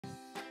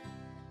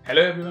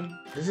Hello everyone,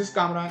 this is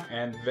Kamran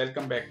and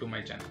welcome back to my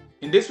channel.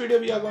 In this video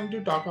we are going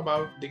to talk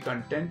about the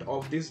content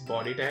of this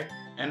body tag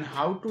and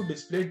how to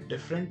display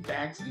different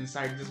tags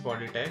inside this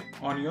body tag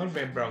on your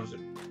web browser.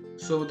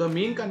 So the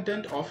main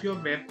content of your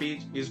web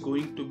page is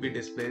going to be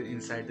displayed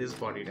inside this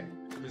body tag.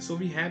 So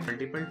we have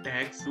multiple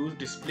tags to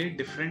display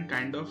different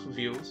kind of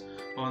views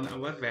on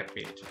our web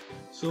page.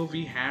 So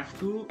we have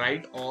to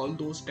write all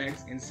those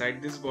tags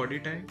inside this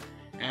body tag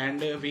and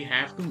we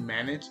have to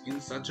manage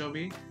in such a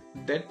way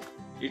that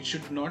it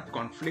should not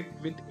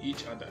conflict with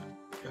each other.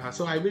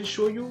 So I will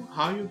show you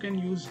how you can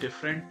use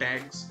different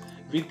tags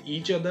with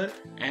each other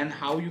and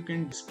how you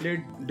can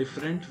display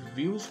different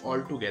views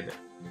altogether.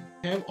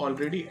 We have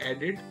already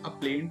added a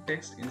plain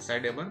text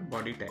inside our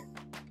body tag.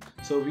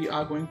 So we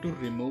are going to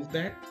remove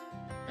that,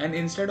 and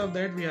instead of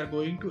that we are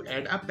going to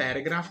add a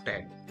paragraph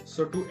tag.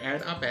 So to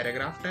add a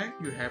paragraph tag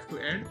you have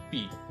to add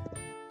P,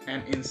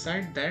 and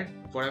inside that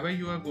whatever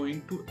you are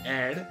going to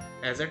add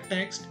as a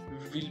text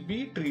will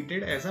be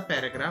treated as a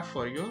paragraph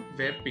for your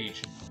web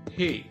page.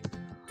 Hey,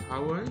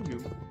 how are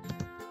you?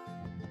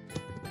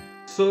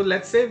 So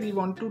let's say we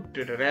want to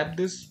wrap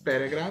this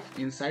paragraph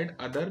inside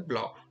other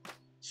block.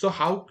 So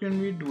how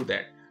can we do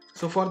that?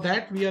 So for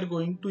that we are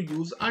going to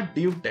use a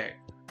div tag.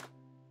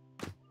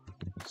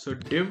 So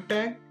div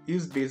tag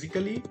is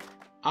basically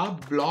a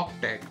block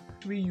tag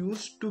we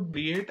use to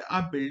create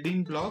a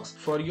building blocks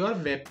for your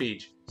web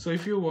page. So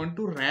if you want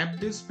to wrap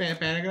this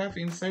paragraph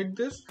inside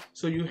this,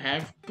 so you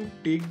have to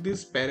take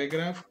this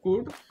paragraph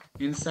code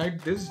inside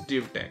this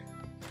div tag.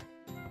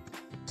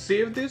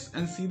 Save this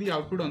and see the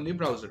output on the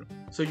browser.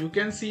 So you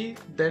can see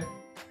that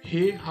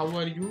hey, how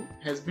are you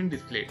has been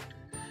displayed.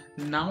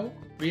 Now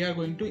we are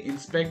going to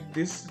inspect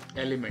this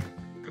element.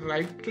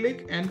 Right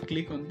click and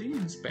click on the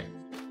inspect.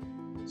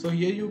 So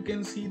here you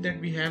can see that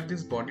we have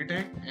this body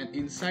tag and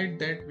inside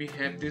that we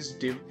have this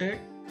div tag.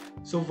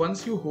 So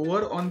once you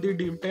hover on the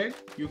div tag,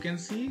 you can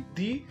see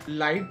the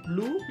light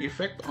blue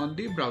effect on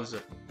the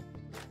browser.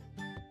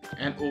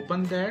 And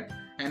open that,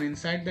 and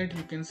inside that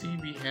you can see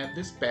we have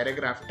this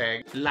paragraph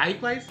tag.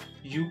 Likewise,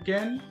 you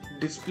can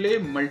display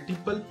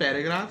multiple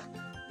paragraphs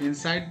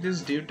inside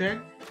this div tag,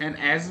 and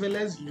as well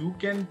as you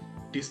can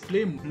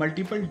display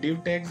multiple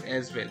div tags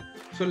as well.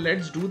 So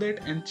let's do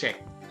that and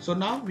check. So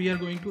now we are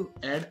going to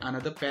add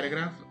another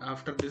paragraph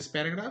after this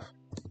paragraph,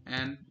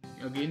 and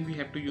again we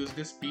have to use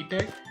this P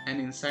tag,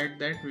 and inside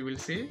that we will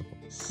say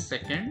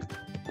second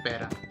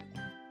para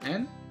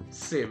and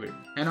save it.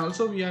 And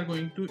also we are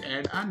going to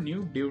add a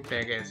new div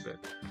tag as well.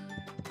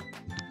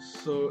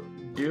 So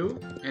div,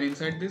 and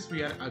inside this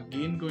we are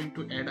again going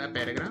to add a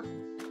paragraph,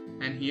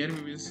 and here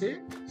we will say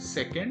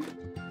second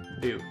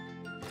div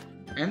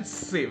and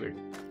save it.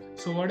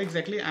 So what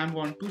exactly I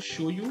want to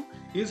show you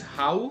is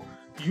how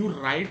you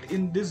write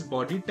in this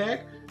body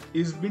tag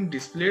is being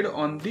displayed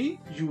on the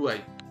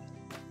UI.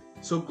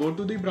 So go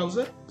to the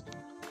browser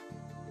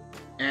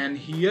and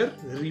here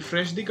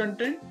refresh the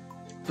content.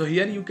 So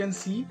here you can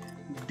see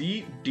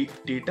the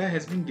data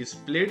has been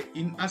displayed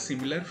in a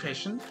similar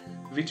fashion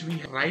which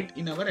we write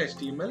in our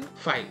HTML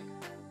file.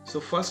 So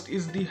first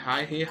is the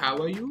hi, hey, how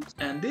are you,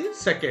 and the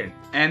second,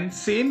 and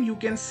same you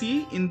can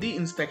see in the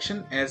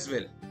inspection as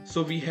well.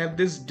 So we have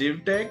this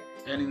div tag,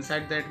 and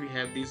inside that we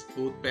have these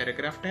both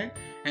paragraph tag,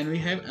 and we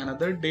have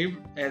another div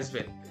as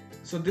well.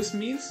 So this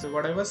means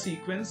whatever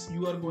sequence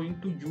you are going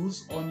to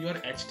use on your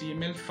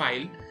HTML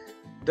file,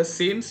 the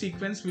same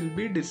sequence will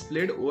be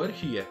displayed over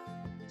here.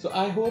 So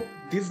I hope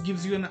this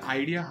gives you an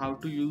idea how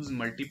to use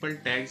multiple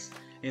tags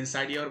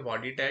inside your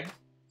body tag.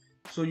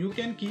 So you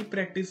can keep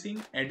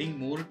practicing adding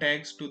more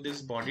tags to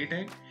this body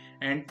tag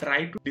and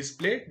try to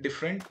display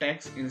different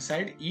tags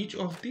inside each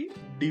of the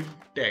div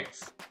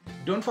tags.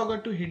 Don't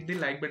forget to hit the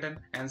like button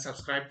and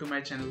subscribe to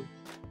my channel.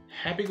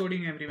 Happy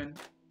coding everyone.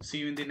 See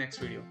you in the next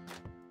video.